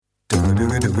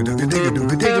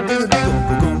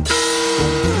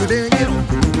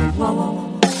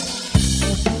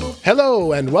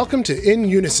Hello and welcome to In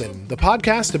Unison, the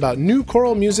podcast about new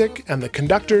choral music and the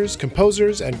conductors,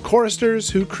 composers, and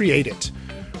choristers who create it.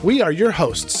 We are your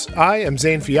hosts. I am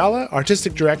Zane Fiala,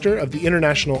 Artistic Director of the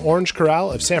International Orange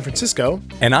Chorale of San Francisco.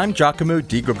 And I'm Giacomo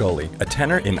Di Gregoli, a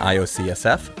tenor in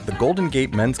IOCSF, the Golden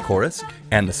Gate Men's Chorus,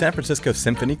 and the San Francisco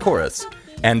Symphony Chorus.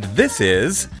 And this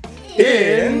is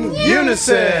In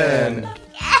Unison!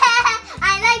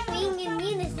 I like being in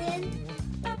unison.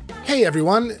 Hey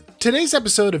everyone, today's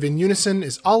episode of In Unison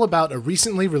is all about a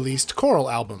recently released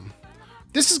choral album.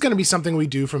 This is going to be something we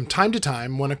do from time to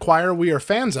time when a choir we are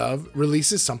fans of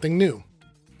releases something new.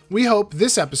 We hope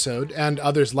this episode, and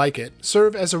others like it,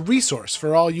 serve as a resource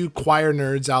for all you choir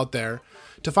nerds out there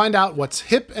to find out what's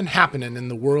hip and happening in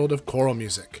the world of choral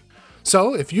music.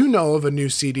 So, if you know of a new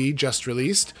CD just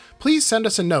released, please send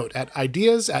us a note at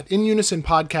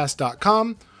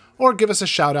ideas@inunisonpodcast.com or give us a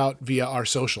shout out via our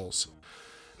socials.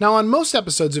 Now, on most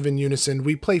episodes of In Unison,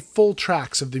 we play full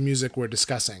tracks of the music we're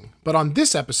discussing, but on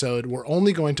this episode, we're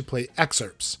only going to play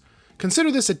excerpts.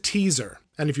 Consider this a teaser,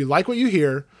 and if you like what you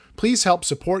hear, please help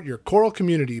support your choral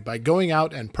community by going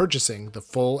out and purchasing the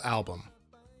full album.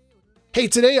 Hey,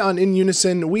 today on In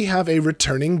Unison, we have a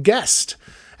returning guest.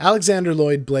 Alexander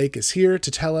Lloyd Blake is here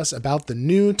to tell us about the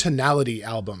new Tonality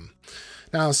album.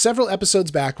 Now, several episodes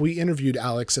back, we interviewed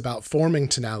Alex about forming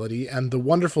Tonality and the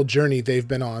wonderful journey they've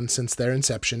been on since their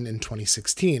inception in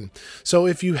 2016. So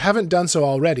if you haven't done so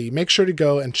already, make sure to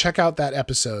go and check out that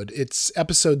episode. It's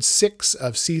episode 6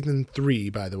 of season 3,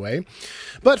 by the way.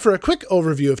 But for a quick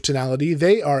overview of Tonality,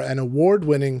 they are an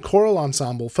award-winning choral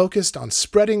ensemble focused on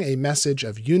spreading a message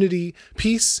of unity,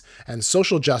 peace, and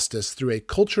social justice through a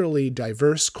culturally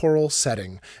diverse choral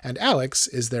setting, and Alex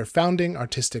is their founding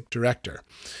artistic director.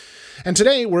 And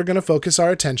today we're going to focus our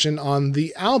attention on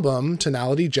the album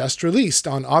Tonality just released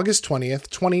on August 20th,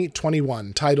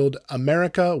 2021, titled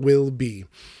America Will Be.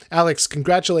 Alex,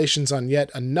 congratulations on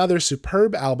yet another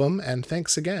superb album, and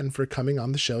thanks again for coming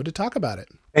on the show to talk about it.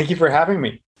 Thank you for having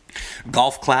me.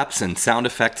 Golf claps and sound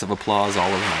effects of applause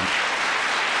all around.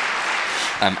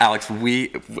 Alex,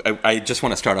 I just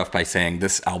want to start off by saying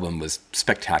this album was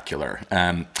spectacular.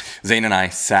 Zane and I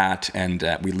sat and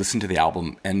we listened to the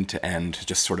album end to end,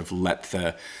 just sort of let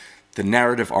the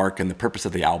narrative arc and the purpose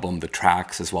of the album, the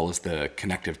tracks, as well as the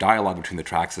connective dialogue between the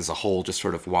tracks as a whole, just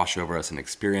sort of wash over us and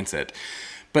experience it.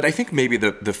 But I think maybe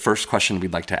the first question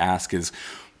we'd like to ask is,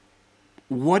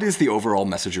 what is the overall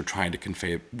message you're trying to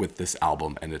convey with this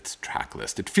album and its track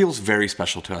list? It feels very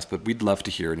special to us, but we'd love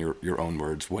to hear in your own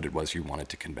words what it was you wanted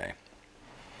to convey.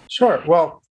 Sure.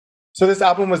 Well, so this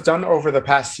album was done over the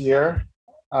past year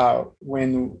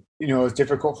when it was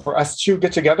difficult for us to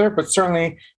get together, but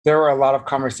certainly there were a lot of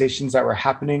conversations that were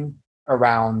happening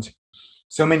around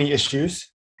so many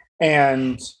issues.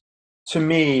 And to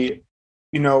me,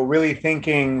 really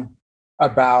thinking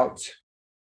about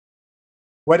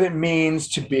what it means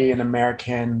to be an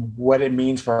American, what it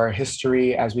means for our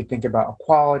history as we think about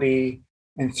equality.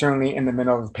 And certainly in the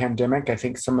middle of the pandemic, I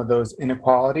think some of those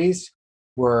inequalities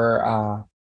were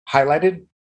highlighted.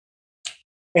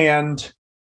 And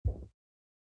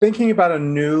thinking about a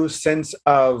new sense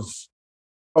of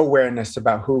awareness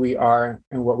about who we are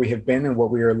and what we have been and what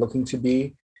we are looking to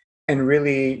be, and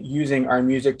really using our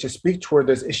music to speak toward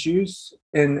those issues,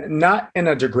 and not in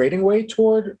a degrading way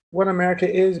toward what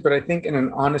America is, but I think in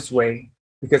an honest way,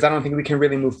 because I don't think we can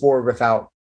really move forward without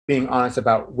being honest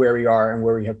about where we are and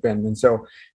where we have been. And so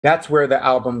that's where the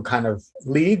album kind of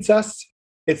leads us.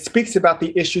 It speaks about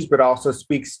the issues, but also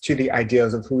speaks to the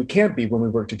ideas of who we can be when we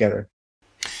work together.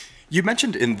 You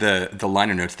mentioned in the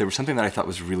liner notes, there was something that I thought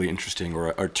was really interesting,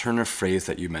 or a turn of phrase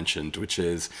that you mentioned, which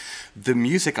is, the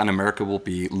music on America Will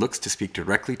Be looks to speak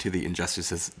directly to the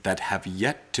injustices that have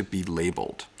yet to be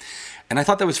labeled. And I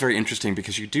thought that was very interesting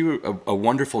because you do a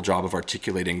wonderful job of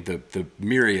articulating the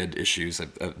myriad issues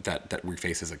that we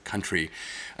face as a country.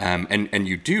 And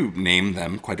you do name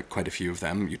them, quite a few of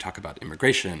them. You talk about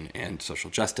immigration and social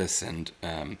justice and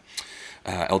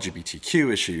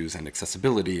LGBTQ issues and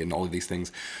accessibility and all of these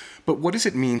things. But what does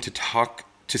it mean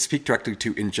to speak directly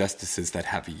to injustices that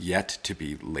have yet to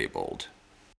be labeled?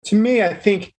 To me, I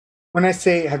think when I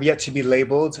say have yet to be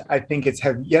labeled, I think it's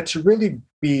have yet to really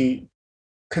be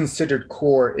considered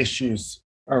core issues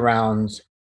around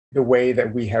the way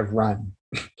that we have run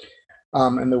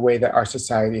and the way that our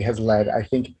society has led. I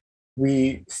think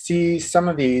we see some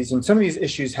of these, and some of these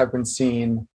issues have been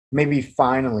seen maybe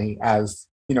finally as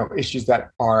issues that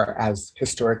are as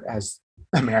historic as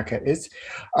America is.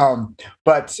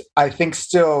 But I think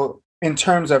still in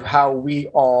terms of how we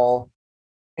all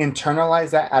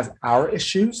internalize that as our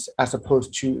issues as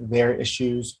opposed to their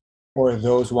issues or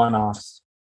those one-offs.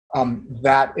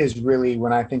 That is really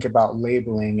when I think about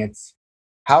labeling, it's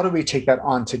how do we take that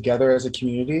on together as a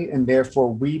community and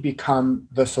therefore we become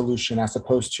the solution as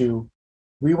opposed to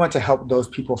we want to help those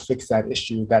people fix that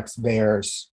issue that's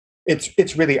theirs.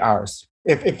 It's really ours.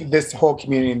 If this whole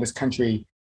community in this country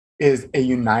is a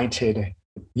united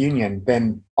union,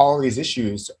 then all these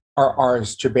issues are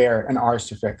ours to bear and ours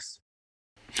to fix.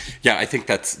 Yeah, I think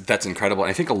that's incredible.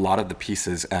 I think a lot of the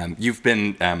pieces, you've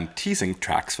been teasing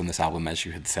tracks from this album, as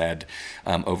you had said,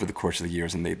 over the course of the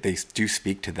years, and they do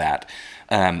speak to that.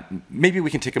 Maybe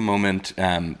we can take a moment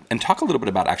and talk a little bit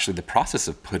about actually the process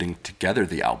of putting together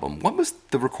the album. What was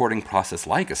the recording process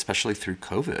like, especially through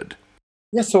COVID?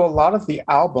 Yeah, so a lot of the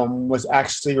album was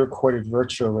actually recorded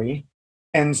virtually.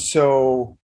 And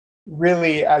so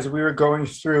really, as we were going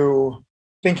through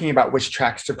thinking about which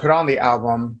tracks to put on the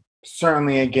album,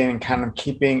 certainly again kind of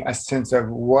keeping a sense of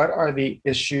what are the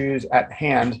issues at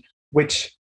hand,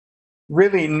 which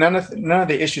really none of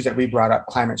the issues that we brought up,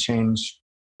 climate change,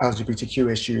 LGBTQ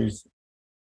issues,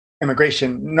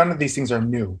 immigration, none of these things are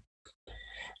new.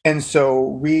 And so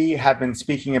we have been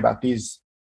speaking about these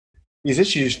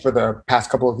issues for the past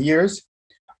couple of years.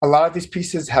 A lot of these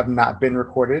pieces have not been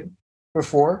recorded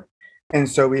before. And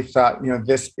so we thought,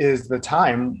 this is the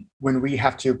time when we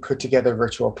have to put together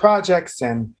virtual projects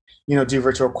and do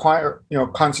virtual choir,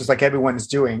 concerts like everyone is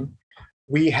doing.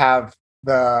 We have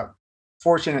the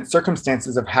fortunate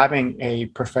circumstances of having a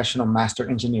professional master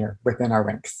engineer within our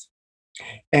ranks.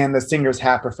 And the singers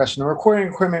have professional recording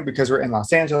equipment because we're in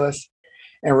Los Angeles.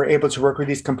 And we're able to work with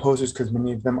these composers because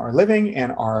many of them are living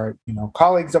and are,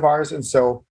 colleagues of ours. And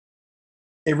so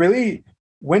it really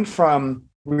went from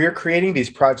we're creating these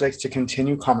projects to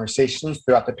continue conversations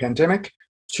throughout the pandemic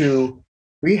to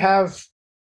we have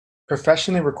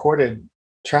professionally recorded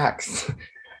tracks.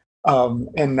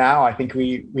 And now I think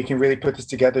we can really put this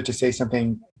together to say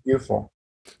something beautiful.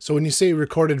 So when you say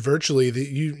recorded virtually,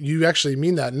 you actually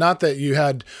mean that? Not that you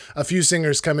had a few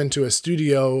singers come into a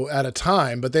studio at a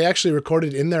time, but they actually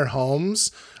recorded in their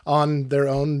homes on their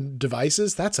own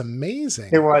devices? That's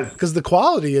amazing. It was. Because the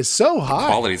quality is so high. The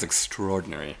quality is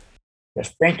extraordinary.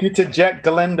 Yes, thank you to Jet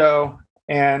Galindo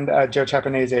and Joe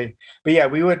Chapanese. But yeah,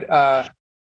 we would...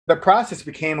 the process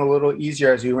became a little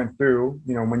easier as we went through,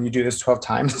 when you do this 12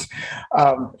 times.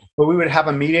 But we would have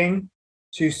a meeting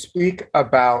to speak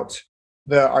about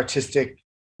the artistic,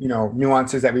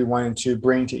 nuances that we wanted to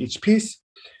bring to each piece.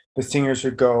 The singers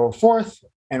would go forth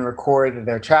and record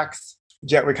their tracks.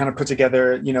 Jet would kind of put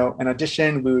together, an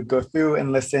audition. We would go through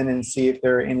and listen and see if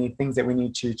there are any things that we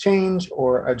need to change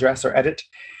or address or edit.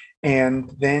 And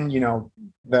then,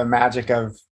 the magic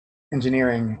of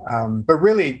engineering. But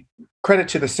really, credit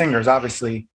to the singers,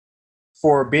 obviously,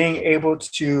 for being able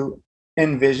to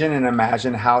envision and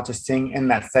imagine how to sing in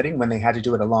that setting when they had to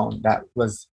do it alone. That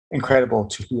was incredible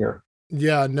to hear.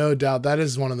 Yeah, no doubt. That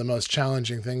is one of the most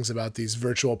challenging things about these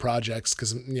virtual projects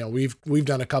because, we've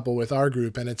done a couple with our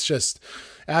group, and it's just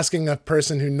asking a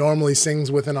person who normally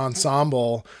sings with an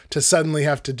ensemble to suddenly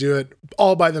have to do it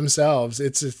all by themselves.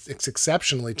 It's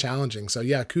exceptionally challenging. So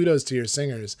yeah, kudos to your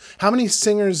singers. How many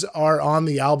singers are on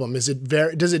the album? Does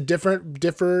it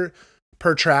differ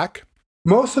per track?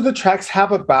 Most of the tracks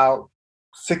have about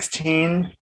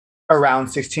around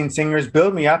 16 singers.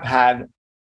 Build Me Up had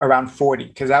around 40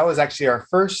 because that was actually our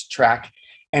first track,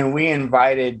 and we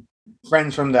invited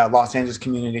friends from the Los Angeles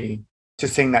community to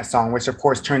sing that song, which of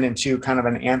course turned into kind of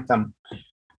an anthem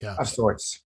of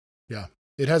sorts. Yeah,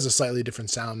 it has a slightly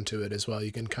different sound to it as well.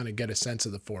 You can kind of get a sense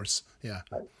of the force. Yeah.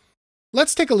 Right.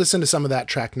 Let's take a listen to some of that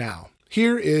track now.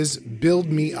 Here is Build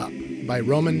Me Up by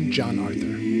Roman John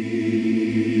Arthur.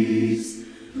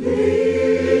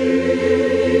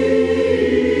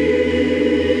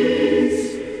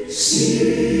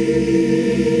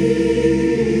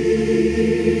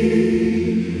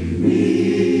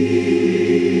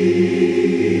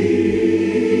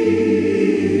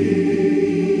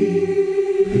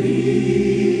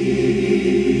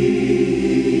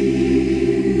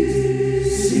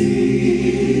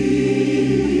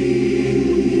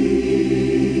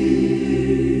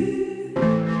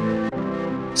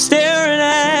 Staring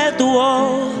at the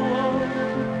wall,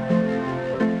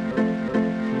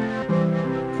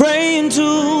 praying to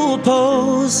a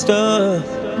poster,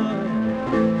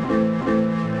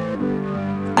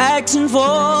 asking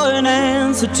for an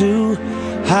answer to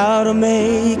how to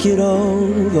make it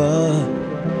over.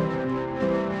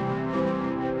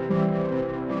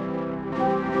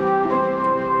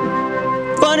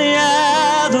 Funny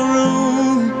how the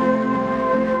room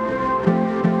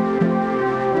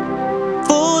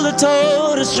full of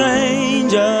total to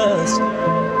strangers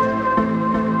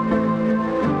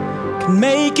can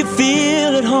make you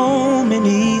feel at home and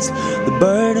ease the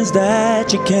burdens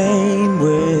that you came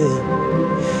with.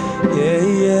 Yeah,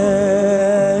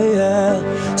 yeah,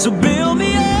 yeah. So build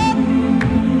me up,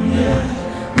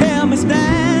 help me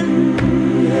stand.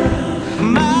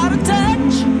 I'm out of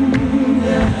touch,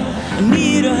 I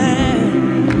need a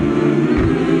hand.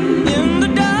 In the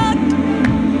dark,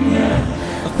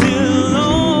 I feel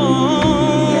alone.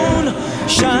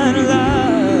 Shine a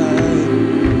light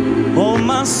on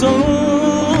my soul.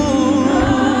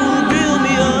 Build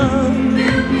me up,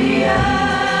 build me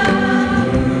up,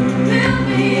 build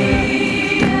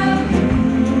me up,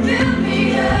 build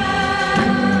me up.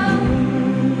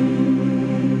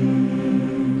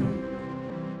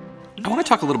 I want to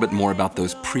talk a little bit more about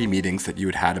those pre-meetings that you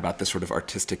had about the sort of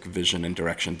artistic vision and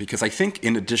direction, because I think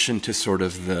in addition to sort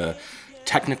of the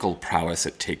technical prowess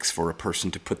it takes for a person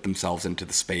to put themselves into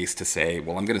the space to say,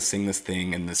 well, I'm going to sing this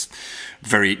thing in this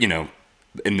very,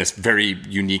 in this very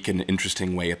unique and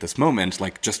interesting way at this moment,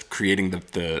 like just creating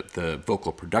the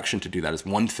vocal production to do that is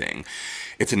one thing.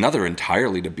 It's another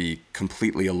entirely to be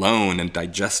completely alone and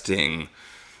digesting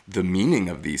the meaning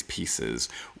of these pieces.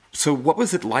 So what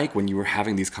was it like when you were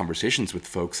having these conversations with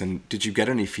folks, and did you get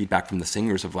any feedback from the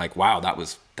singers of like, wow, that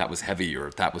was heavy,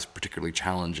 or that was particularly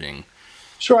challenging?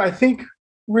 Sure. I think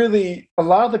really a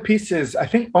lot of the pieces, I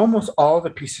think almost all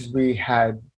the pieces we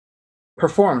had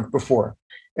performed before,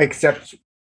 except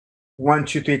 1,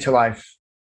 2, 3 to Life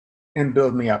and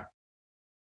Build Me Up.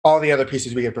 All the other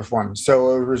pieces we had performed.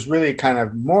 So it was really kind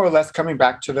of more or less coming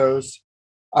back to those.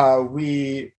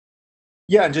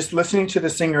 Just listening to the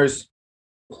singers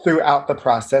throughout the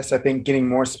process, I think getting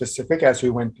more specific as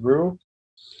we went through.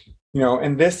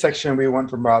 In this section we went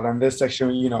from Brother, in this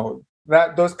section,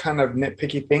 that those kind of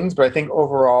nitpicky things, but I think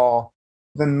overall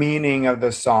the meaning of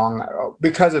the song,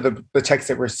 because of the text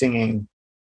that we're singing,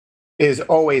 is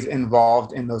always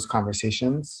involved in those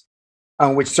conversations,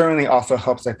 which certainly also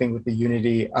helps, I think, with the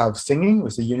unity of singing,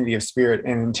 with the unity of spirit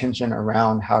and intention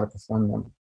around how to perform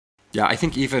them. Yeah, I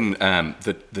think even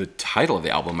the title of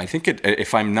the album, I think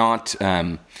if I'm not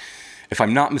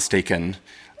mistaken,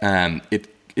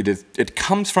 it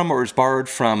comes from or is borrowed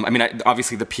from. I mean,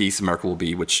 obviously the piece "America Will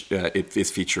Be," which it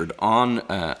is featured on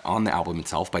the album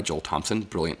itself by Joel Thompson,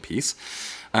 brilliant piece.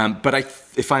 But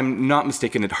if I'm not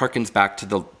mistaken, it harkens back to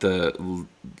the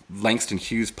Langston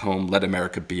Hughes poem "Let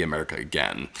America Be America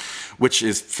Again," which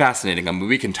is fascinating. I mean,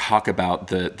 we can talk about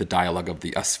the dialogue of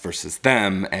the us versus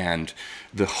them and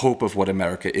the hope of what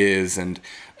America is,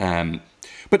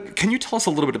 but can you tell us a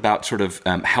little bit about sort of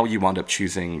how you wound up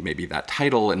choosing maybe that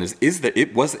title? And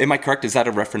am I correct? Is that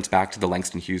a reference back to the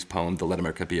Langston Hughes poem, the "Let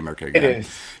America Be America Again"? It is.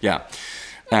 Yeah.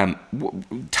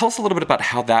 Tell us a little bit about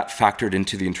how that factored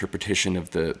into the interpretation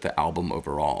of the album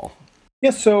overall.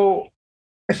 Yeah, so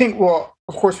I think, well,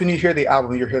 of course, when you hear the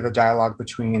album, you hear the dialogue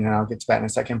between, and I'll get to that in a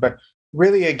second. But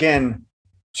really, again,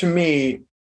 to me,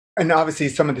 and obviously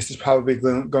some of this is probably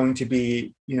going to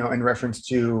be, in reference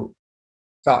to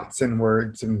thoughts and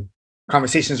words and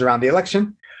conversations around the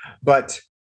election, but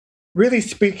really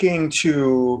speaking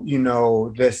to,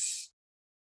 this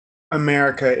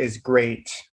America is great.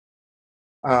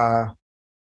 The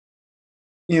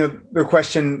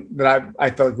question that I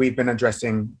feel like we've been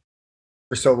addressing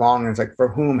for so long is like, for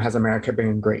whom has America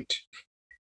been great?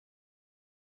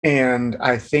 And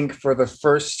I think for the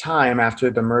first time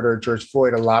after the murder of George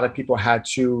Floyd, a lot of people had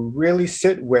to really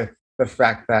sit with the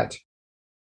fact that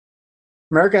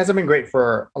America hasn't been great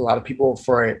for a lot of people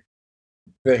for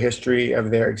the history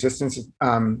of their existence,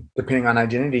 depending on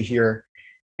identity here.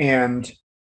 And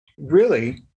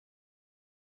really,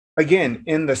 again,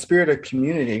 in the spirit of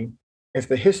community, if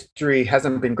the history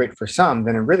hasn't been great for some,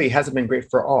 then it really hasn't been great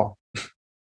for all.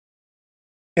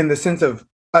 In the sense of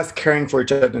us caring for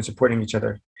each other and supporting each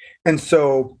other. And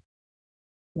so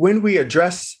when we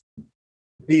address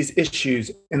these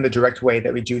issues in the direct way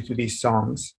that we do through these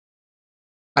songs,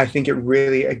 I think it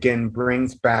really, again,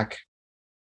 brings back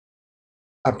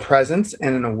a presence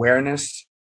and an awareness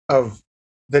of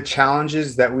the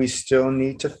challenges that we still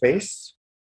need to face.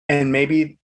 And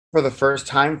maybe for the first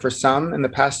time for some in the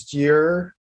past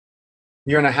year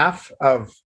and a half,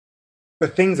 of the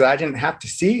things that I didn't have to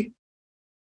see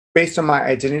based on my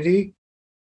identity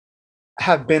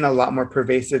have been a lot more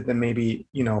pervasive than maybe,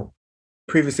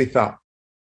 previously thought.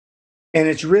 And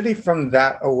it's really from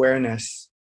that awareness,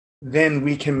 then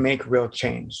we can make real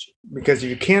change. Because if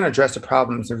you can't address the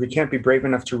problems, if we can't be brave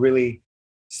enough to really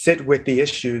sit with the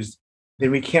issues,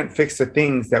 then we can't fix the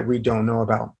things that we don't know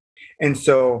about. And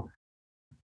so,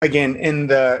 again, in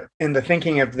the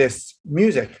thinking of this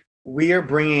music, we are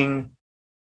bringing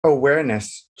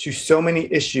awareness to so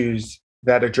many issues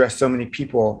that address so many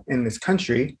people in this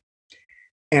country.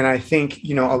 And I think,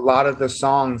 a lot of the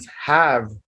songs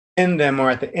have in them or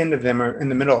at the end of them or in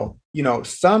the middle,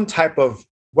 some type of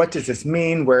what does this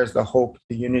mean? Where's the hope,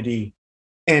 the unity?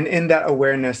 And in that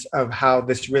awareness of how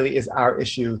this really is our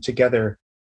issue together,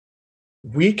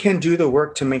 we can do the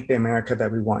work to make the America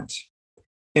that we want.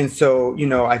 And so,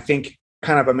 I think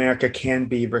kind of America can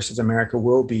be versus America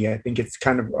will be. I think it's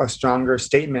kind of a stronger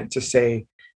statement to say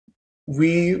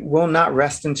we will not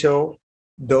rest until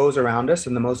those around us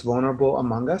and the most vulnerable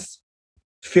among us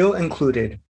feel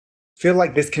included, feel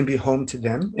like this can be home to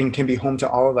them and can be home to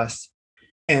all of us.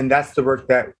 And that's the work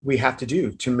that we have to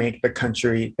do to make the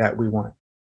country that we want.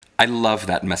 I love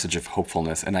that message of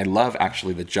hopefulness. And I love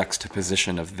actually the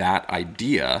juxtaposition of that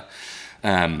idea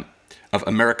of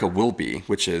America will be,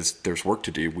 which is there's work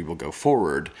to do, we will go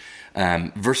forward,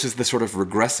 versus the sort of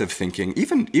regressive thinking,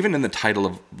 even in the title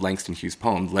of Langston Hughes'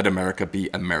 poem, Let America Be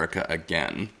America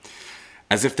Again,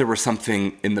 as if there were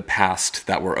something in the past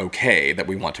that were okay that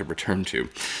we want to return to.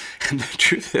 And the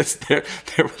truth is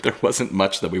there wasn't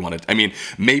much that we wanted. I mean,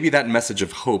 maybe that message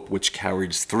of hope, which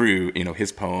carries through,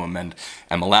 his poem and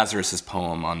Emma Lazarus's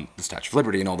poem on the Statue of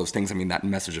Liberty and all those things. I mean, that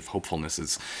message of hopefulness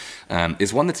is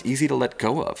one that's easy to let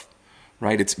go of.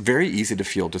 Right, it's very easy to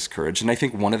feel discouraged, and I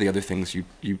think one of the other things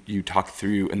you talk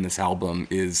through in this album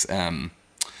is the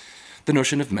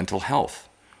notion of mental health.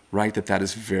 Right, that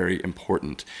is very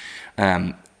important,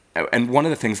 and one of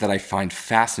the things that I find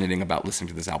fascinating about listening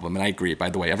to this album, and I agree,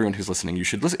 by the way, everyone who's listening, you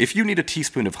should listen. If you need a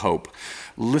teaspoon of hope,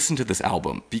 listen to this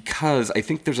album, because I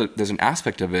think there's an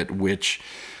aspect of it which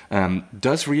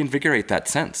does reinvigorate that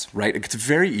sense. Right, it's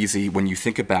very easy when you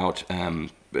think about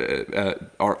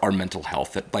our mental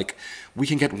health that we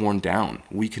can get worn down,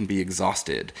 we can be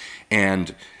exhausted,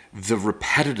 and the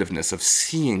repetitiveness of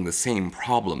seeing the same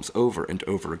problems over and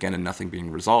over again and nothing being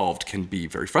resolved can be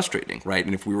very frustrating, right?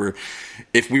 And if we were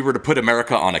to put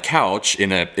America on a couch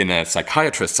in a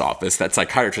psychiatrist's office, that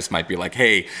psychiatrist might be like,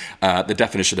 hey, the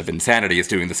definition of insanity is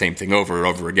doing the same thing over and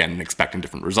over again and expecting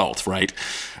different results, right?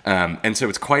 And so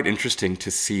it's quite interesting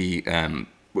to see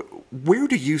where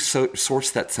do you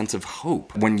source that sense of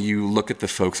hope when you look at the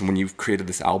folks, and when you've created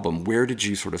this album, where did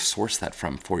you sort of source that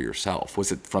from for yourself?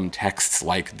 Was it from texts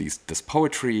like this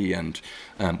poetry, and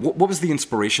what was the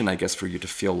inspiration, I guess, for you to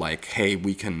feel like, hey,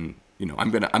 we can,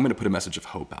 I'm gonna put a message of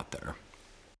hope out there?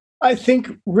 I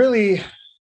think really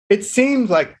it seemed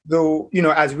like though,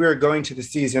 as we were going to the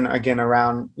season again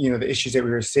around, the issues that we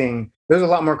were seeing, there's a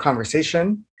lot more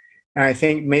conversation. And I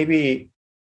think maybe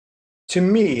to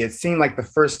me, it seemed like the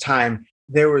first time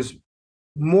there was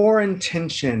more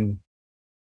intention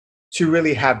to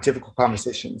really have difficult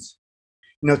conversations.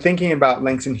 Thinking about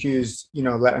Langston Hughes,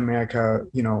 Let America,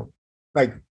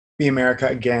 be America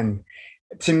again.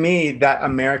 To me, that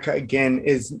America again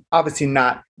is obviously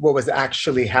not what was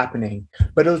actually happening,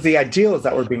 but it was the ideals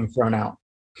that were being thrown out.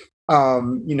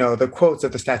 The quotes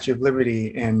of the Statue of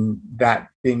Liberty and that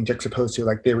being juxtaposed to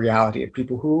the reality of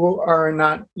people who are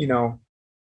not,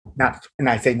 not, and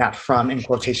I say not from in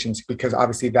quotations because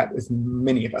obviously that is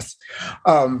many of us.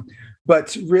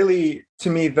 But really, to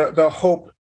me, the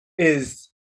hope is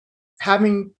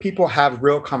having people have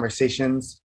real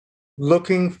conversations,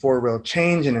 looking for real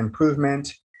change and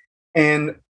improvement,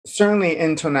 and certainly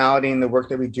in tonality in the work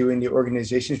that we do in the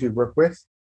organizations we work with,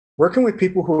 working with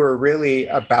people who are really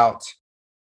about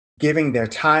giving their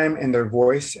time and their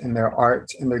voice and their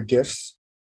art and their gifts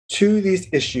to these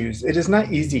issues. It is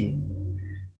not easy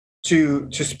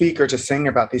to speak or to sing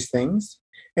about these things.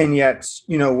 And yet,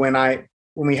 when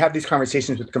we have these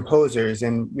conversations with composers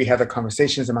and we have the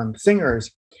conversations among the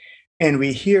singers, and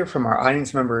we hear from our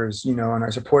audience members, and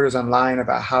our supporters online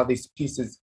about how these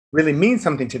pieces really mean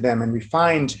something to them, and we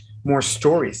find more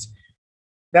stories,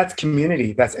 that's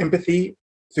community, that's empathy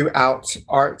throughout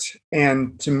art.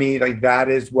 And to me, that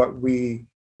is what we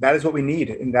need.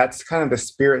 And that's kind of the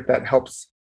spirit that helps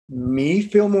me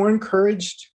feel more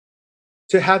encouraged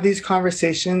to have these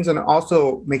conversations, and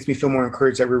also makes me feel more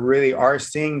encouraged that we really are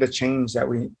seeing the change that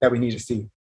we need to see.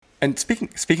 And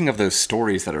speaking of those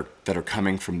stories that are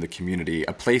coming from the community,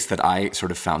 a place that I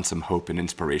sort of found some hope and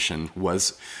inspiration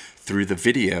was through the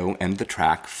video and the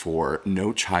track for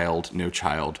No Child, No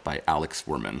Child by Alex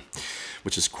Werman,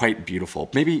 which is quite beautiful.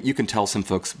 Maybe you can tell some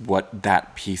folks what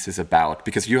that piece is about,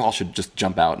 because you all should just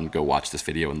jump out and go watch this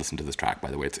video and listen to this track,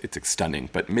 by the way. It's stunning.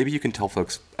 But maybe you can tell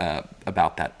folks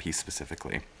about that piece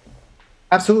specifically.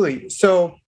 Absolutely.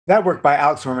 So that work by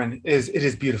Alex Werman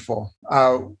is beautiful.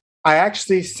 I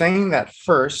actually sang that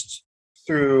first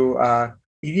through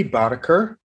Edie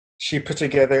Boddicker. She put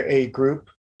together a group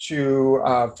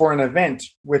for an event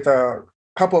with a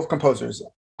couple of composers.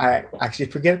 I actually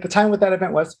forget at the time what that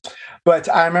event was, but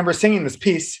I remember singing this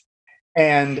piece,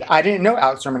 and I didn't know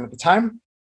Alex Norman at the time.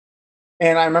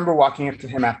 And I remember walking up to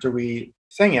him after we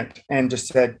sang it and just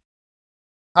said,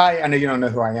 "Hi, I know you don't know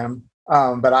who I am,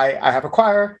 but I have a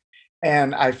choir,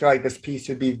 and I feel like this piece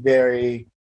would be very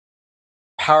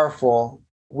powerful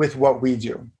with what we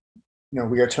do.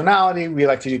 We are Tonality. We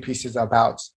like to do pieces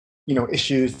about,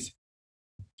 issues."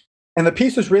 And the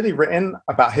piece was really written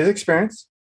about his experience,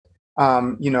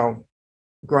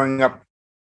 growing up,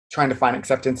 trying to find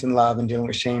acceptance and love and dealing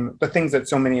with shame, the things that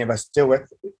so many of us deal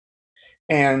with.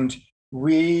 And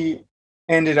we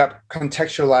ended up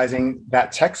contextualizing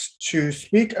that text to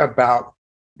speak about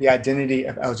the identity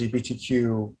of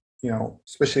LGBTQ,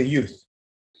 especially youth,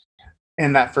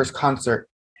 in that first concert.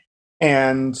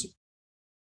 And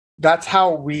that's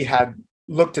how we had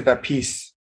looked at that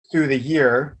piece through the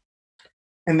year.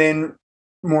 And then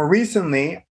more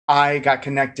recently, I got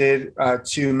connected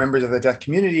to members of the deaf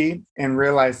community and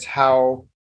realized how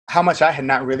much I had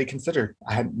not really considered.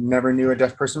 I had never knew a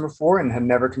deaf person before and had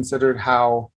never considered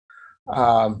how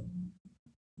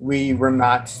we were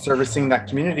not servicing that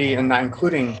community and not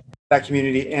including that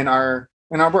community in our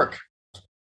work.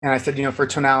 And I said, for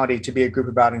Tonality to be a group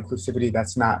about inclusivity,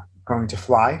 that's not going to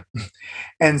fly.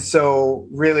 And so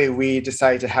really we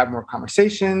decided to have more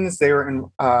conversations. They were in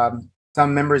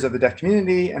some members of the deaf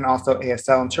community and also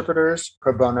ASL interpreters,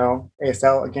 pro bono,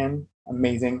 ASL, again,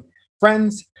 amazing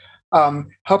friends,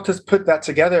 helped us put that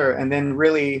together. And then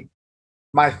really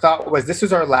my thought was, this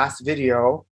is our last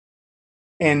video,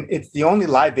 and it's the only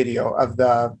live video of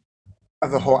the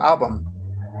whole album.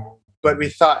 But we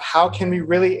thought, how can we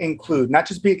really include, not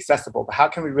just be accessible, but how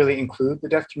can we really include the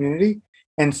deaf community?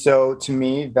 And so to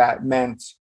me, that meant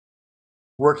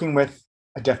working with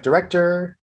a deaf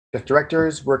director, deaf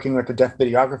directors, working with a deaf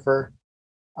videographer,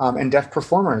 and deaf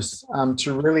performers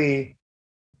to really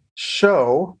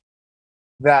show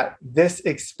that this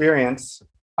experience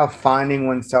of finding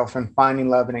oneself and finding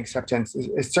love and acceptance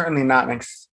is certainly not an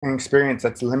experience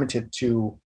that's limited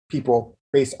to people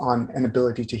based on an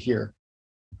ability to hear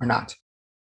or not.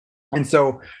 And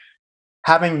so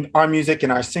having our music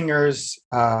and our singers,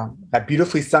 that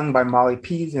beautifully sung by Molly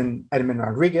Pease and Edmund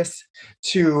Rodriguez,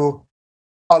 to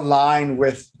align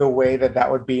with the way that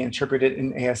would be interpreted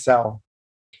in ASL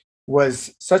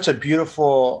was such a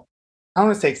beautiful, I don't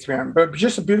want to say experiment, but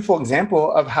just a beautiful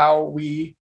example of how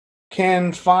we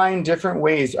can find different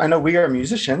ways. I know we are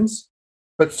musicians,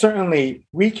 but certainly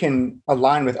we can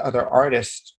align with other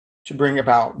artists to bring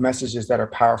about messages that are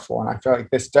powerful. And I feel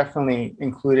like this definitely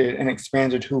included and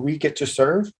expanded who we get to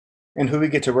serve and who we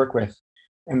get to work with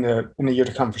in the year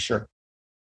to come, for sure.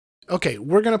 Okay,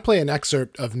 we're going to play an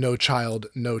excerpt of No Child,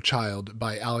 No Child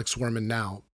by Alex Werman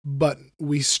now, but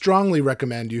we strongly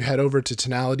recommend you head over to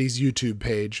Tonality's YouTube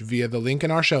page via the link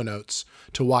in our show notes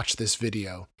to watch this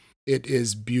video. It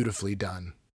is beautifully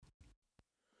done.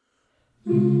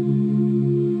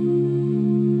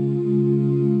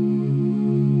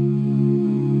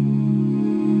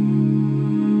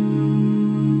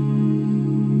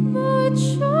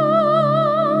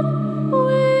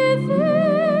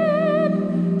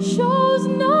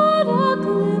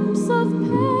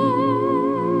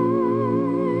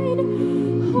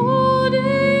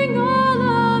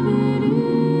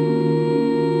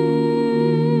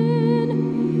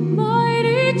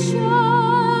 Mighty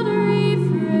child,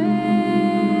 refrain.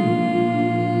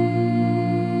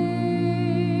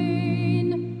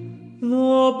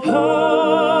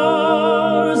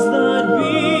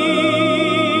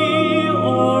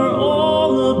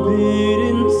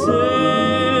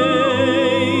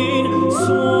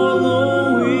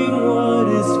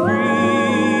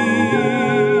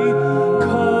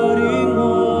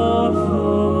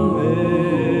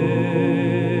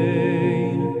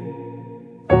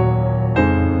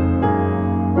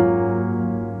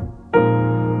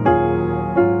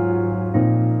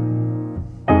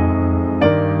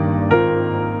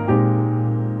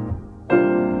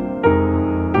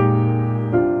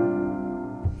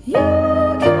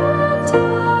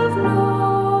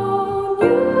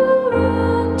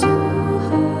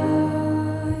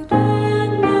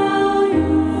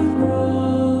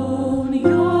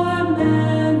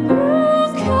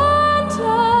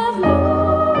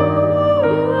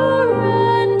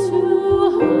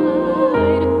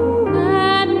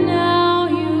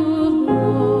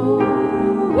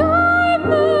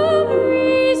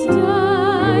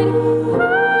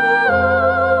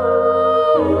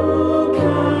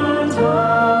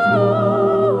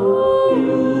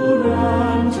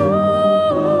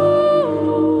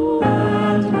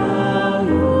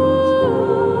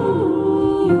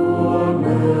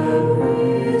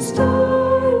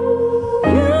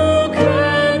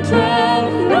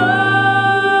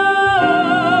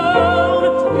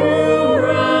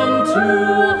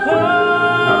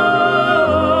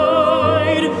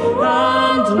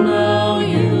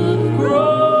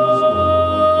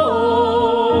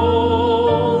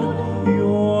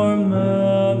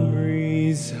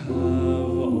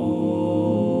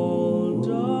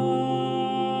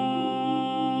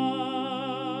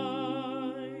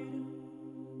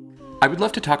 I would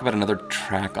love to talk about another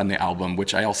track on the album,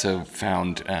 which I also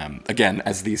found, again,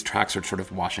 as these tracks are sort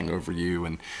of washing over you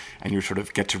and you sort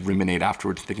of get to ruminate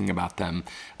afterwards thinking about them.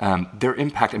 Their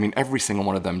impact, I mean, every single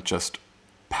one of them just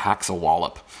packs a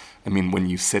wallop. I mean, when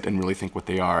you sit and really think what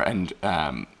they are. And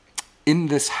In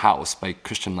This House by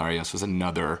Christian Larios was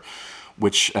another,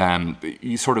 which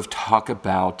you sort of talk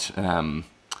about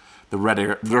the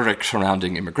rhetoric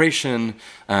surrounding immigration,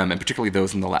 and particularly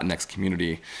those in the Latinx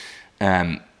community.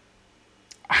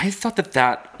 I thought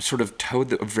that sort of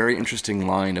towed a very interesting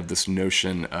line of this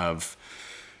notion of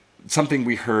something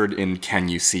we heard in Can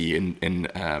You See in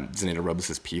Zenaida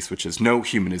Robles' piece, which is no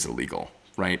human is illegal,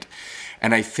 right?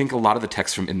 And I think a lot of the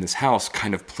text from In This House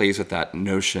kind of plays with that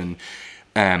notion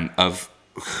of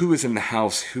who is in the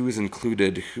house, who is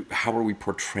included, how are we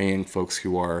portraying folks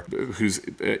whose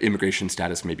immigration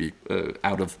status may be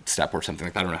out of step or something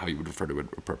like that. I don't know how you would refer to it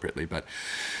appropriately, but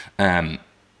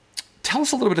tell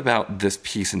us a little bit about this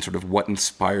piece and sort of what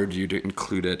inspired you to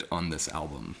include it on this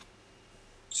album.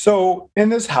 So In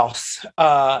This House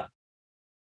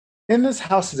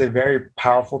is a very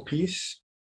powerful piece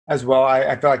as well.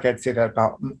 I feel like I'd say that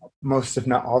about most, if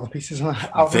not all, the pieces on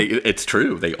the album. It's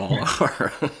true, they all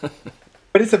are.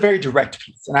 But it's a very direct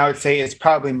piece. And I would say it's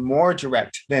probably more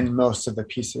direct than most of the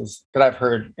pieces that I've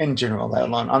heard in general, let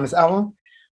alone on this album.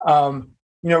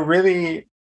 Really,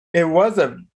 it was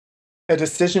a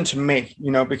decision to make,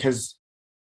 because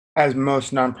as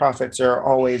most nonprofits are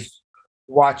always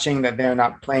watching that they're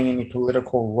not playing any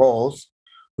political roles,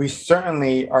 we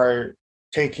certainly are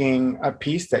taking a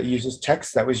piece that uses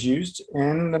text that was used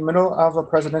in the middle of a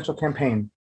presidential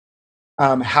campaign,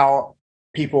 how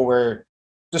people were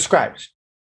described.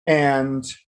 And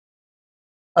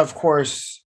of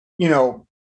course, to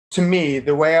me,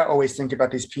 the way I always think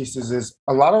about these pieces is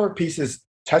a lot of our pieces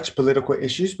touch political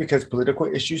issues because political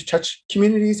issues touch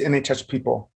communities and they touch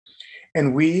people.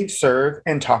 And we serve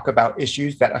and talk about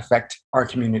issues that affect our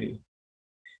community.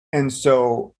 And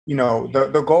so,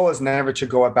 the goal is never to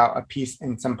go about a piece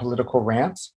in some political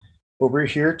rant, but we're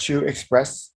here to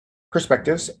express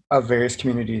perspectives of various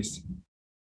communities.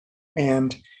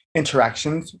 And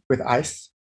interactions with ICE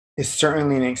is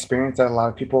certainly an experience that a lot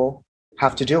of people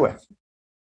have to deal with.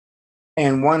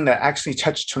 And one that actually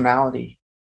touched tonality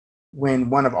when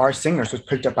one of our singers was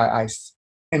picked up by ICE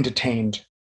and detained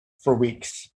for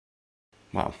weeks.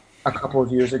 Wow. A couple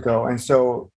of years ago. And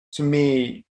so to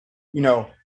me,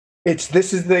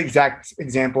 this is the exact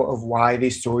example of why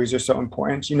these stories are so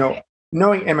important.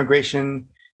 Knowing immigration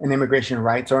and immigration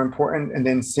rights are important, and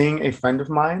then seeing a friend of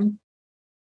mine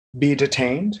be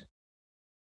detained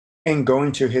and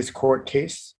going to his court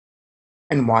case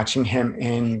and watching him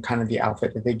in kind of the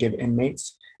outfit that they give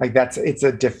inmates, like it's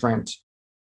a different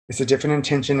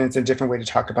intention, and it's a different way to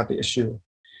talk about the issue.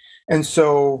 And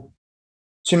so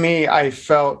to me, I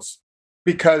felt,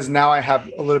 because now I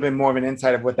have a little bit more of an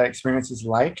insight of what that experience is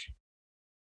like,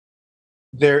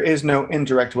 there is no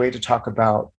indirect way to talk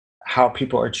about how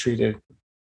people are treated.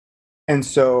 And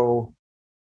so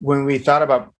when we thought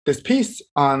about this piece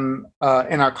in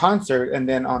our concert and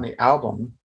then on the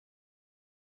album,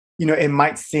 it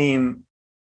might seem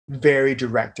very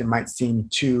direct. It might seem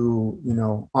too,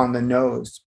 on the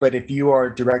nose. But if you are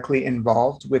directly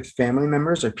involved with family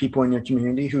members or people in your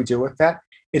community who deal with that,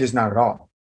 it is not at all.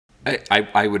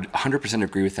 I would 100%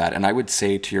 agree with that. And I would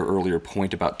say, to your earlier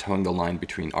point about towing the line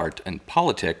between art and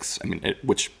politics,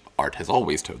 which art has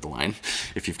always towed the line,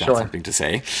 if you've got something to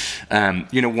say.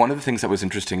 One of the things that was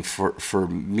interesting for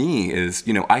me is,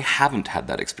 I haven't had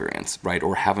that experience, right?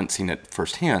 Or haven't seen it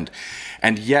firsthand.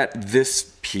 And yet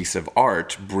this piece of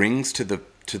art brings to the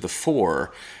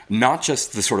fore, not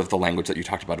just the sort of the language that you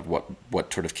talked about of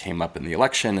what sort of came up in the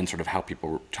election and sort of how people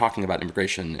were talking about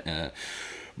immigration,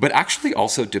 but actually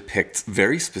also depicts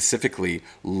very specifically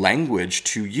language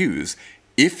to use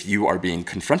if you are being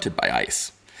confronted by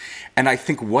ICE. And I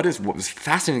think what was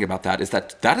fascinating about that is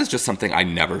that is just something I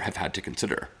never have had to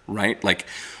consider, right? Like,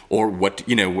 or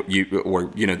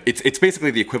it's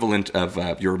basically the equivalent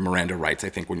of your Miranda rights. I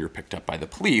think when you're picked up by the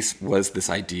police was this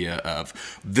idea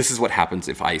of this is what happens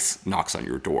if ICE knocks on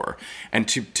your door, and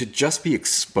to just be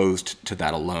exposed to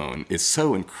that alone is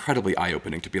so incredibly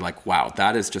eye-opening. To be like, wow,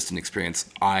 that is just an experience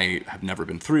I have never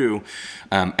been through,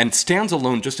 and stands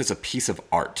alone just as a piece of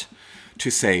art. To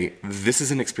say, this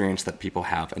is an experience that people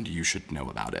have and you should know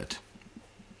about it.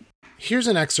 Here's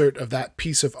an excerpt of that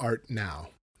piece of art now.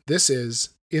 This is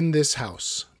In This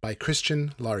House by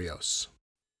Christian Larios.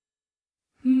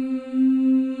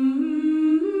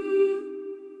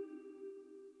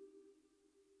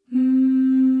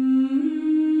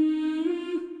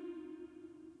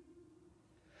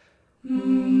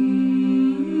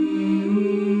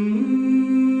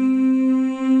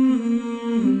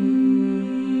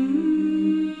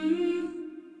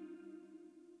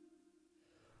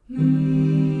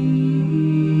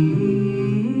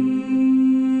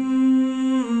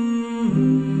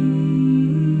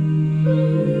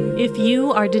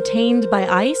 are detained by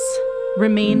ICE,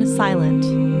 remain silent.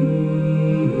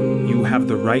 You have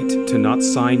the right to not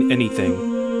sign anything.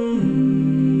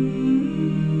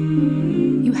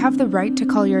 You have the right to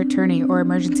call your attorney or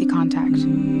emergency contact. You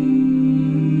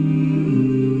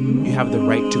have the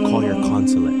right to call your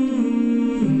consulate.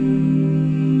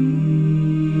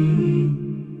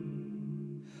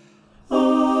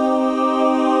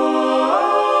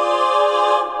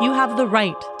 You have the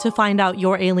right to find out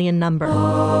your alien number.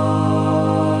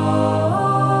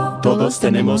 Todos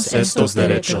tenemos estos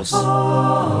derechos.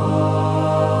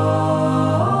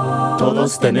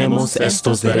 Todos tenemos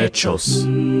estos derechos.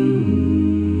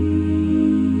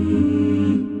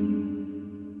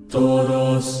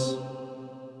 Todos.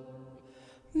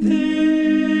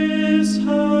 This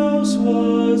house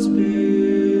was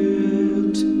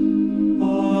built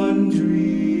on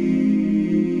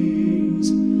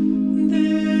dreams.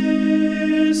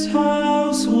 This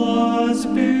house was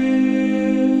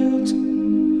built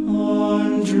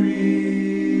on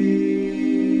dreams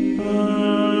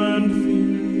and fear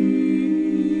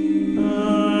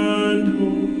and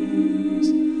hopes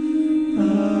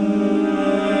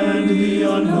and the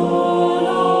unknown.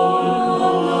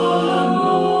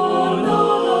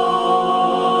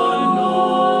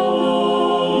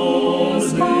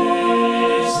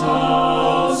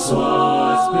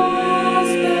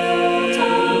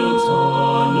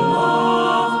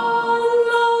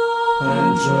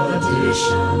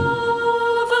 Tradition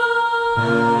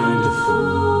and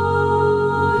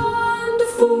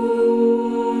food.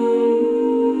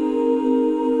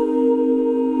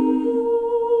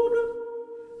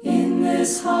 In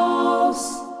this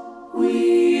house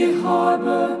we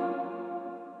harbor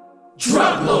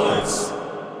drug lords.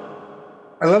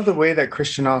 I love the way that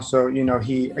Christian also,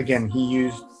 he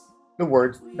used the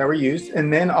words that were used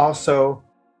and then also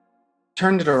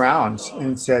turned it around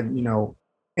and said,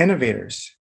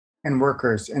 innovators and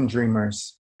workers and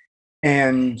dreamers.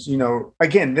 And,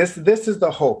 again, this is the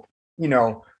hope.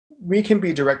 We can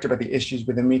be directed by the issues,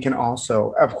 but then we can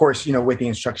also, of course, with the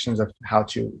instructions of how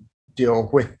to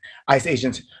deal with ICE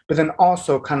agents, but then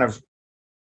also kind of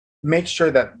make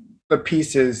sure that the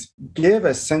pieces give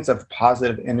a sense of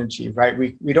positive energy, right?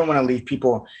 We don't want to leave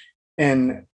people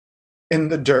in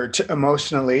the dirt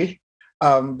emotionally,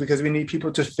 because we need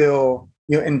people to feel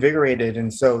invigorated.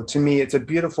 And so to me, it's a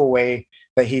beautiful way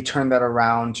that he turned that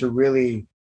around to really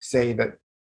say that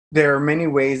there are many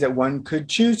ways that one could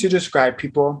choose to describe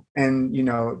people. And,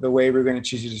 the way we're going to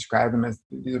choose to describe them is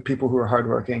these are people who are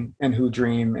hardworking and who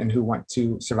dream and who want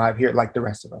to survive here like the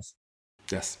rest of us.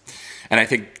 Yes. And I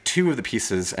think two of the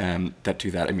pieces that do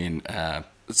that,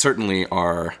 certainly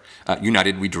are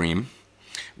United We Dream,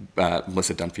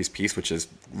 Melissa Dunphy's piece, which is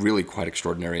really quite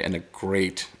extraordinary and a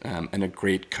great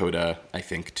coda, I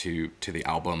think, to the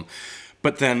album.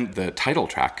 But then the title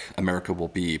track, America Will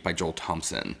Be, by Joel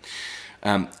Thompson.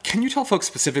 Can you tell folks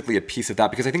specifically a piece of that?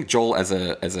 Because I think Joel, as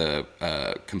a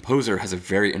composer, has a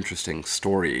very interesting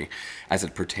story as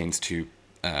it pertains to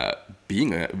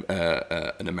being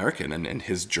an American and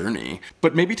his journey.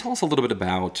 But maybe tell us a little bit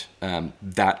about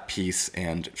that piece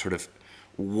and sort of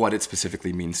what it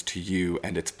specifically means to you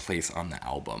and its place on the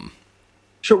album.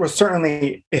 Sure. Well,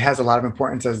 certainly it has a lot of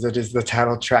importance as it is the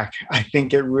title track. I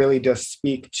think it really does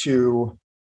speak to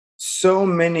so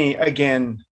many,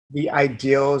 again, the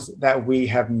ideals that we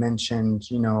have mentioned,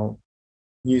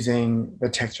 using the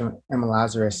text from Emma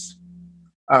Lazarus,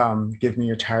 give me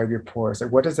your tired, your poor. It's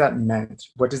like, what does that mean?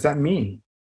 What does that mean?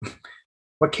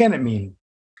 What can it mean?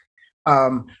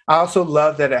 I also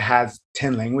love that it has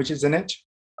 10 languages in it.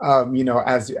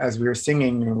 As we were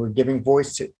singing, we're giving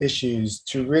voice to issues,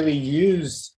 to really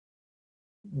use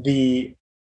the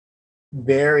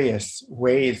various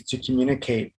ways to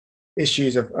communicate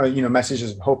issues of,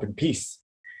 messages of hope and peace.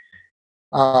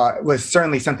 Was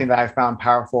certainly something that I found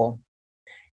powerful.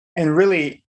 And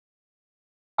really,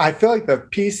 I feel like the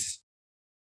piece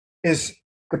is,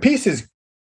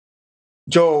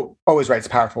 Joel always writes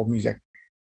powerful music.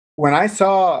 When I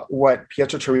saw what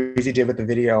Pietro Torrisi did with the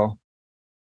video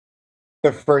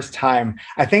the first time,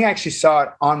 I think I actually saw it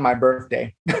on my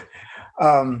birthday.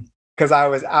 Because I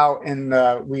was out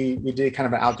we did kind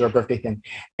of an outdoor birthday thing.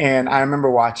 And I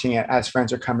remember watching it as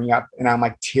friends are coming up and I'm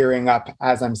like tearing up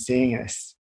as I'm seeing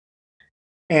this.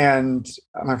 And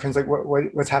my friend's like,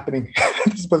 what's happening?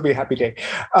 This is supposed to be a happy day.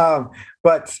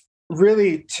 But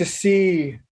really to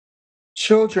see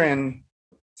children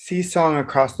seesawing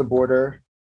across the border,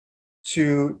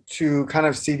 to kind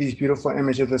of see these beautiful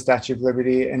images of the Statue of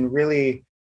Liberty and really,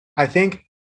 I think,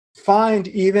 find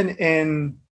even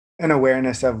in an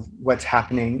awareness of what's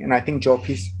happening, and I think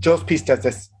Joel's piece does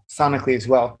this sonically as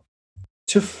well,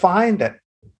 to find that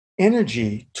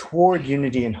energy toward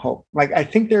unity and hope. Like I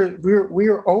think we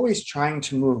are always trying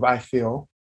to move, I feel,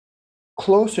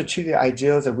 closer to the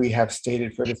ideals that we have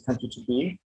stated for this country to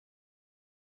be.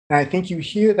 And I think you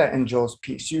hear that in Joel's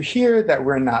piece. You hear that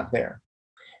we're not there.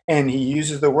 And he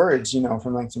uses the words,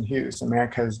 from Langston Hughes,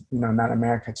 America is, not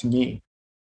America to me.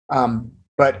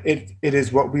 But it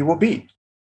is what we will be.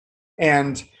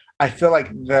 And I feel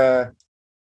like the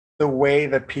way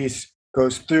the piece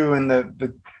goes through and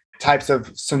the types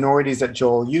of sonorities that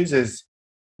Joel uses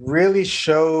really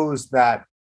shows that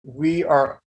we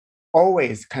are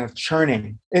always kind of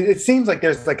churning. It seems like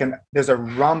there's a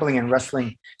rumbling and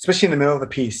rustling, especially in the middle of the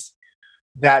piece,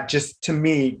 that just to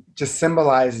me just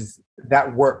symbolizes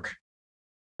that work,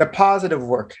 the positive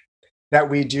work that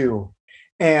we do.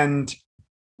 And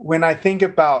when I think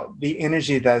about the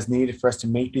energy that is needed for us to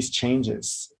make these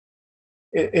changes,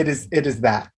 it is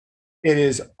that. It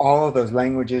is all of those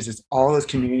languages, it's all those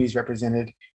communities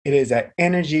represented. It is that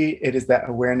energy, it is that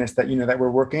awareness that, that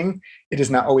we're working. It is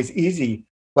not always easy,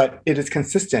 but it is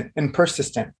consistent and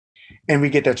persistent. And we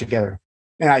get there together.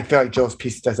 And I feel like Joel's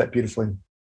piece does that beautifully.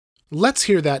 Let's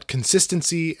hear that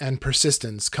consistency and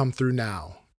persistence come through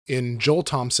now in Joel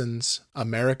Thompson's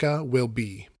America Will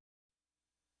Be.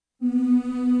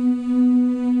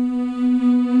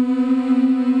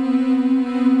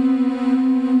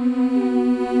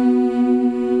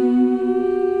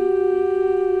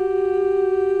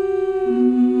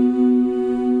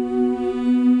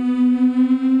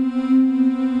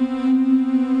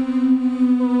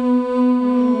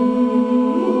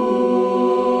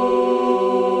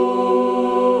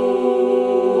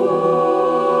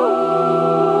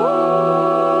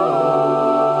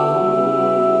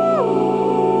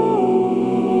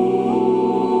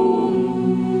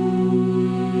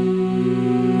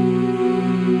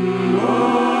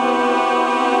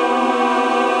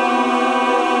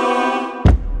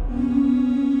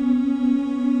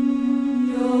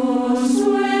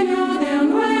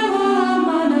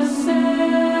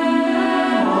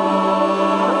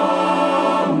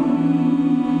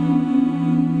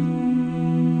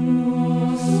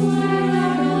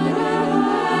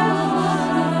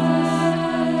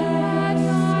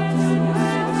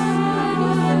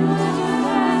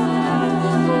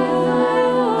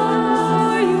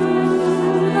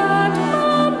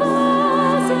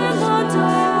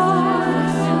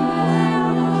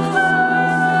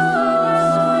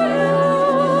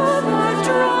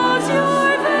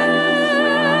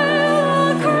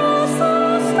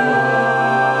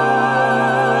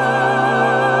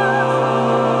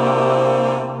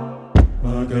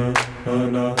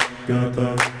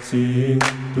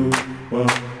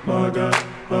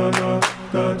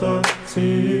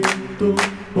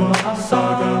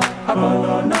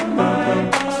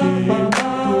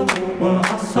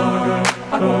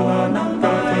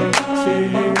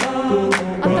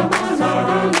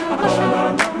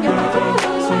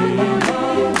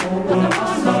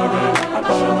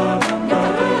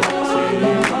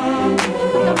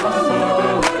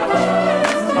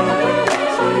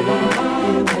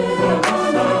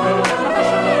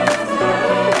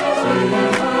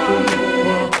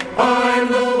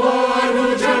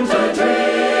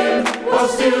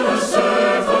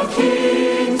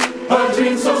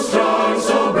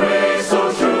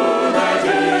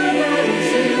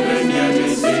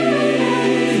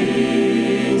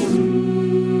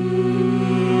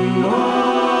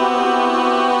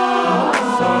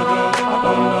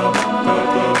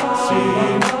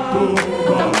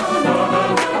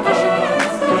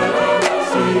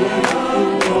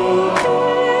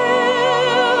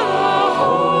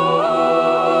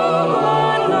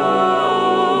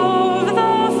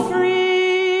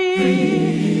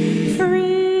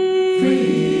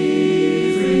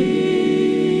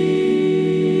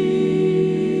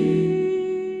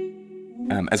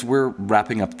 As we're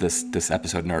wrapping up this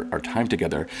episode and our time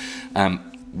together, I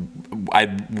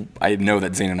know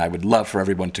that Zane and I would love for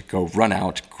everyone to go run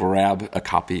out, grab a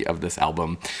copy of this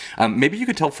album. Maybe you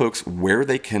could tell folks where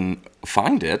they can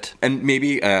find it, and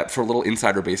maybe for a little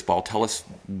insider baseball, tell us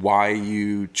why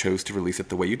you chose to release it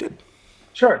the way you did.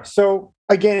 Sure. So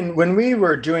again, when we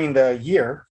were doing the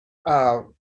year,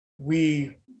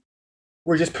 we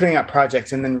were just putting out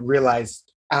projects and then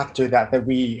realized after that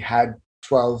we had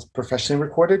 12 professionally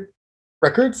recorded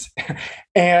records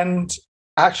and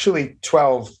actually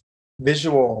 12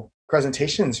 visual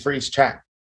presentations for each track.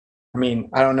 I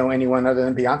mean, I don't know anyone other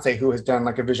than Beyonce who has done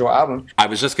like a visual album. I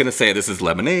was just going to say, this is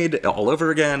Lemonade all over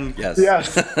again. Yes.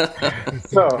 Yes.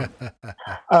 So,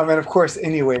 and of course,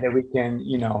 any way that we can,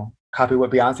 copy what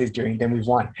Beyonce's doing, then we've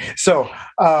won. So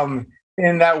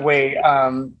in that way,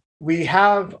 we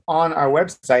have on our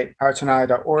website,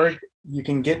 ourtonality.org, you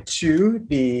can get to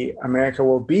the America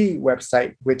Will Be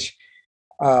website, which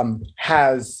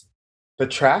has the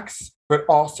tracks, but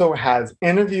also has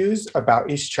interviews about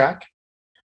each track,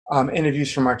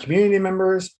 interviews from our community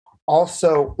members,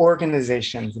 also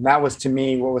organizations. And that was, to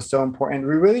me, what was so important.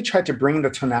 We really tried to bring the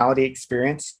tonality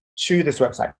experience to this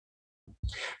website.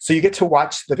 So you get to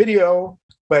watch the video,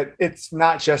 but it's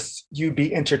not just you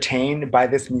be entertained by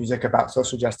this music about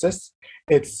social justice.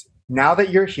 It's now that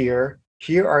you're here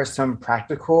are some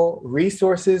practical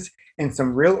resources and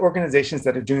some real organizations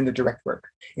that are doing the direct work.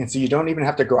 And so you don't even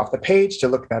have to go off the page to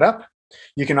look that up.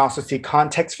 You can also see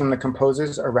context from the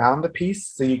composers around the piece.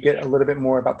 So you get a little bit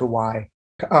more about the why.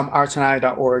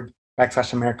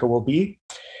 ourtonality.org/America Will Be.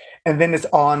 And then it's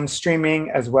on streaming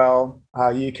as well.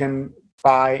 You can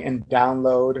buy and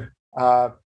download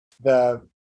the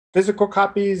physical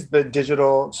copies, the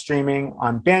digital streaming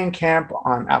on Bandcamp,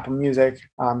 on Apple Music,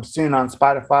 soon on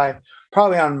Spotify,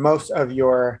 probably on most of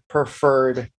your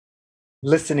preferred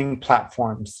listening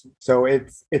platforms. So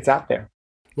it's out there.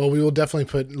 Well, we will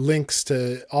definitely put links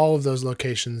to all of those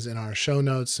locations in our show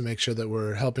notes to make sure that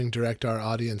we're helping direct our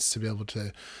audience to be able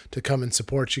to come and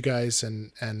support you guys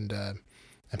and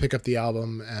pick up the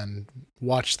album and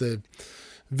watch the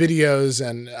videos.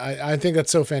 And I think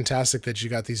that's so fantastic that you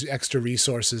got these extra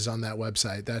resources on that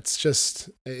website.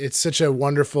 It's such a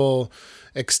wonderful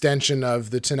extension of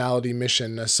the Tonality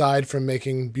mission. Aside from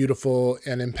making beautiful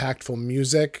and impactful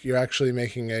music, you're actually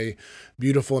making a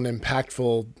beautiful and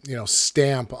impactful,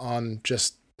 stamp on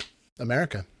just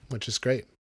America, which is great.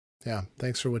 Yeah.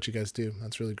 Thanks for what you guys do.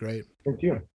 That's really great. Thank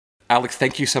you. Alex,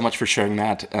 thank you so much for sharing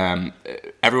that.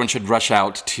 Everyone should rush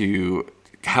out to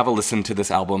have a listen to this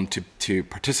album, to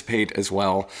participate as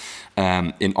well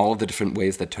in all of the different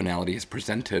ways that Tonality is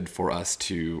presented for us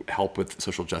to help with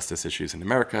social justice issues in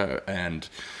America. And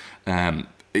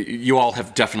you all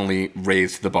have definitely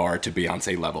raised the bar to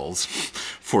Beyonce levels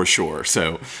for sure.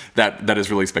 So that is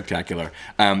really spectacular.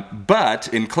 But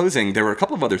in closing, there were a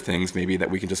couple of other things maybe that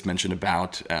we can just mention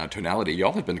about Tonality. You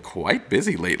all have been quite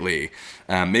busy lately.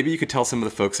 Maybe you could tell some of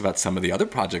the folks about some of the other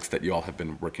projects that you all have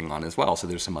been working on as well. So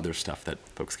there's some other stuff that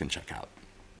folks can check out.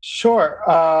 Sure.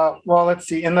 Well, let's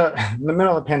see. In the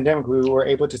middle of the pandemic, we were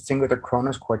able to sing with the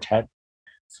Kronos Quartet.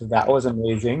 So that was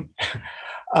amazing.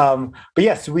 But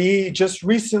yes, we just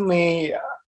recently,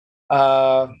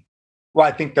 I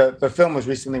think the film was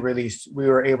recently released. We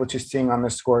were able to sing on the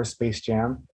score of Space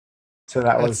Jam. So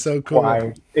that's was so cool.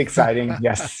 Quite exciting.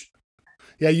 Yes.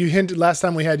 Yeah, you hinted last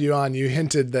time we had you on. You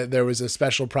hinted that there was a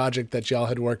special project that y'all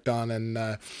had worked on, and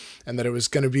that it was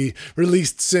going to be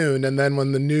released soon. And then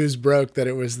when the news broke that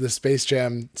it was the Space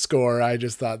Jam score, I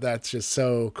just thought that's just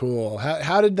so cool.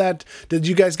 How did that? Did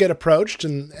you guys get approached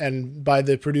and by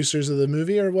the producers of the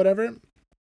movie or whatever?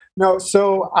 No.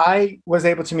 So I was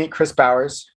able to meet Chris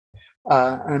Bowers,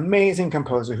 an amazing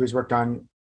composer who's worked on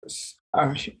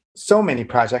so many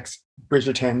projects.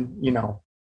 Bridgerton,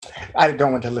 I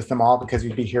don't want to list them all because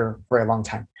we'd be here for a long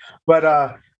time. But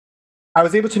I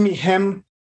was able to meet him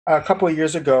a couple of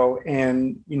years ago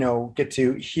and, get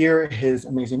to hear his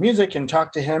amazing music and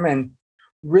talk to him and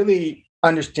really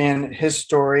understand his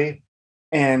story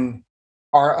and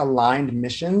our aligned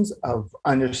missions of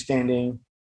understanding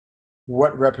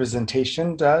what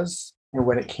representation does and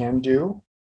what it can do.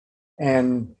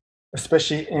 And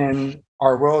especially in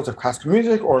our worlds of classical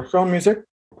music or film music,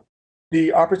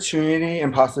 the opportunity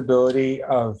and possibility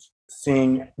of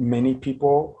seeing many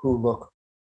people who look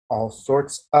all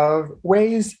sorts of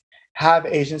ways have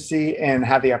agency and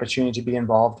have the opportunity to be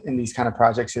involved in these kind of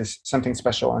projects is something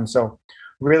special. And so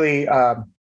really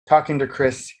talking to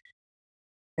Chris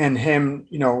and him,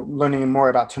 learning more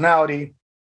about Tonality,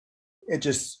 it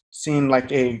just seemed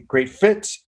like a great fit.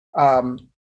 I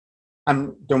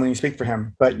don't want to speak for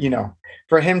him, but,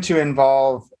 for him to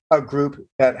involve a group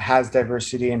that has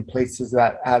diversity and places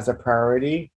that as a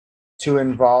priority, to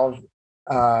involve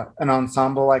an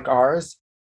ensemble like ours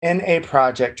in a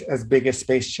project as big as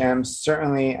Space Jam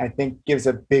certainly, I think, gives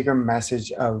a bigger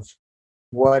message of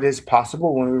what is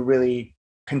possible when we really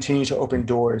continue to open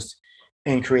doors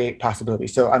and create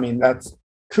possibilities. So, that's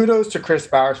kudos to Chris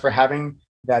Bowers for having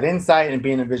that insight and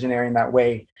being a visionary in that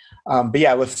way. But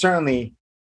yeah, it was certainly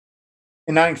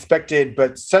an unexpected,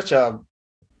 but such an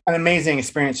amazing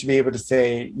experience to be able to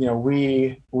say,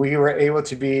 we were able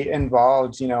to be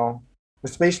involved,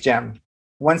 with Space Jam,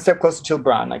 one step closer to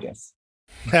LeBron, I guess.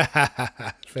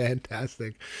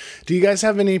 Fantastic. Do you guys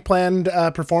have any planned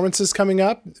performances coming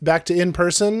up back to in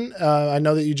person? I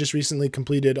know that you just recently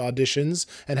completed auditions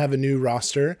and have a new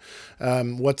roster.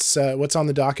 What's on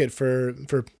the docket for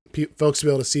folks to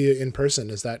be able to see you in person?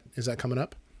 Is that coming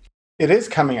up? It is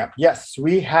coming up. Yes,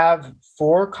 we have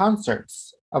 4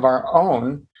 concerts of our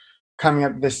own coming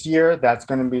up this year that's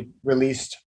going to be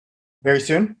released very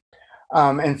soon.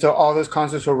 And so all those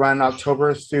concerts will run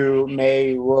October through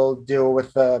May. We'll deal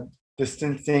with the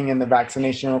distancing and the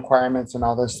vaccination requirements and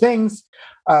all those things.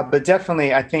 But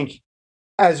definitely, I think,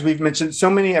 as we've mentioned,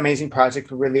 so many amazing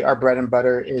projects. Really, our bread and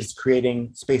butter is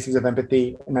creating spaces of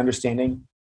empathy and understanding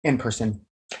in person.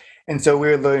 And so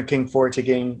we're looking forward to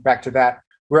getting back to that.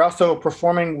 We're also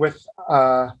performing with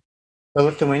the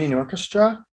Lithuanian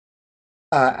Orchestra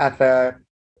at the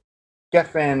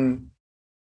Geffen,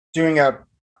 doing a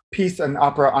piece, an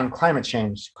opera on climate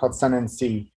change called Sun and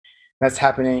Sea. That's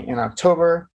happening in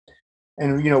October.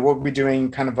 And, we'll be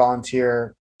doing kind of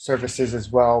volunteer services as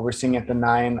well. We're seeing at the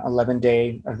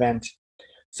 9-11-day event.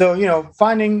 So,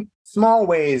 finding small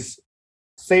ways,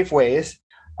 safe ways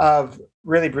of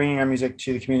really bringing our music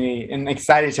to the community, and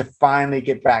excited to finally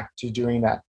get back to doing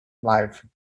that live.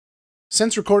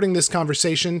 Since recording this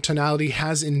conversation, Tonality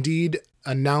has indeed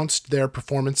announced their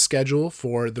performance schedule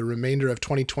for the remainder of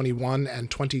 2021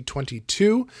 and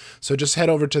 2022. So just head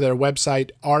over to their website,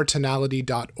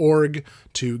 rtonality.org,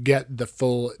 to get the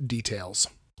full details.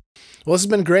 Well, this has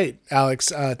been great, Alex.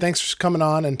 Thanks for coming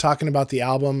on and talking about the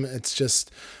album. It's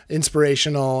just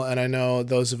inspirational, and I know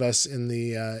those of us in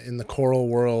the choral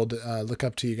world look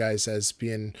up to you guys as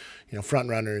being, front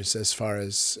runners as far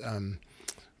as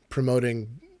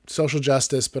promoting social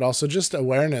justice, but also just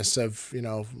awareness of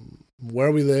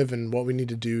where we live and what we need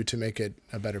to do to make it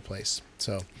a better place.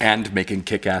 So, and making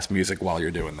kick-ass music while you're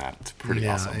doing that. It's pretty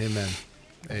awesome. Amen.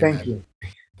 Thank you.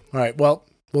 All right. Well,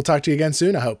 we'll talk to you again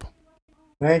soon, I hope.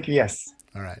 Thank you. Yes.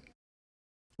 All right.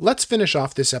 Let's finish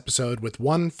off this episode with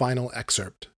one final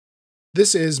excerpt.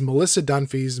 This is Melissa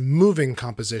Dunphy's moving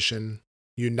composition,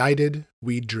 United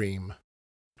We Dream.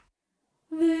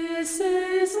 This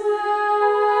is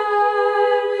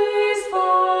where we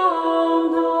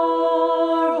found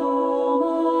our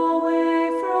home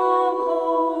away from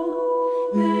home.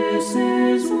 This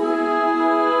is where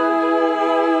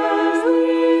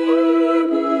we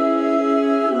belong.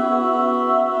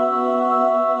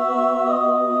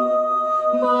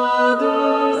 Mother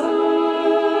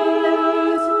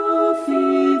Earth, who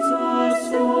feeds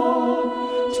us all,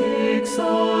 takes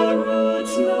our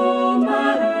roots no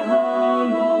matter how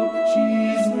long.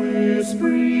 She's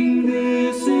whispering,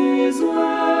 this is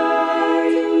where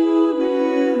you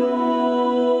belong.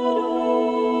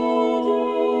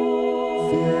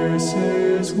 This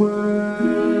is where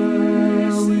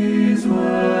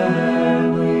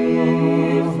we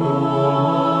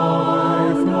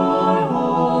find our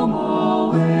home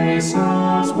away. This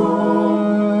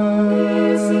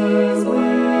is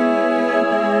where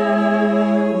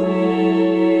we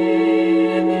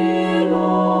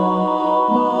belong.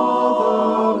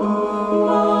 Mother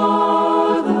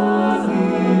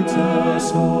feeds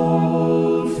us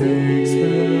all, takes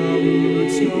their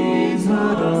roots no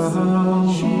matter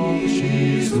how.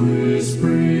 She's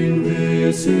whispering,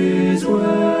 this is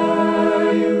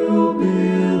where you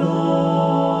belong.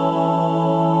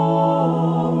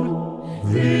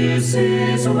 This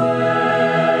is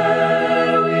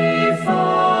where we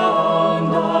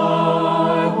found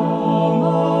our home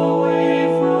away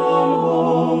from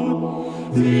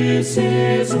home. This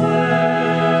is where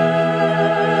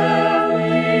we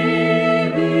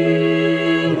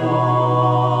belong.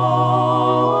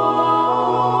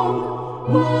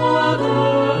 Mother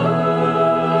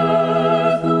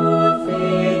Earth, who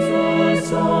feeds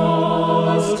us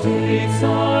all, takes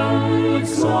our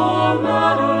roots no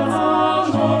matter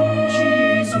how long.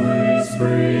 She's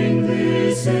whispering,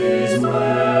 this is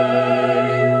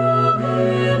where you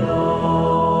belong.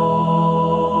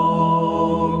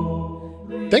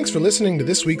 Thanks for listening to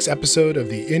this week's episode of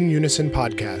the In Unison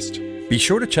podcast. Be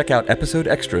sure to check out episode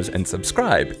extras and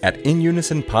subscribe at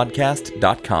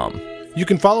inunisonpodcast.com. You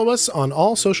can follow us on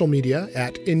all social media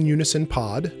at In Unison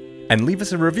Pod. And leave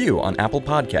us a review on Apple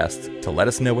Podcasts to let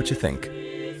us know what you think.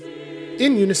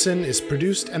 In Unison is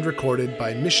produced and recorded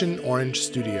by Mission Orange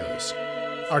Studios.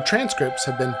 Our transcripts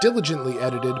have been diligently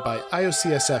edited by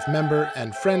IOCSF member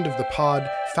and friend of the pod,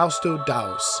 Fausto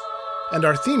Daus. And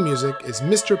our theme music is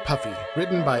Mr. Puffy,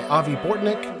 written by Avi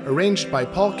Bortnick, arranged by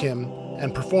Paul Kim,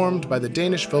 and performed by the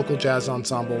Danish vocal jazz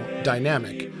ensemble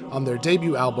Dynamic on their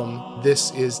debut album,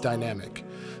 This Is Dynamic.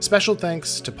 Special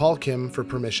thanks to Paul Kim for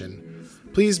permission.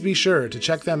 Please be sure to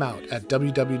check them out at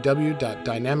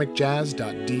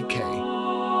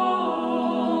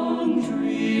www.dynamicjazz.dk.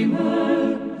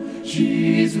 Dreamer,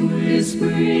 she's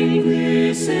whispering,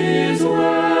 this is where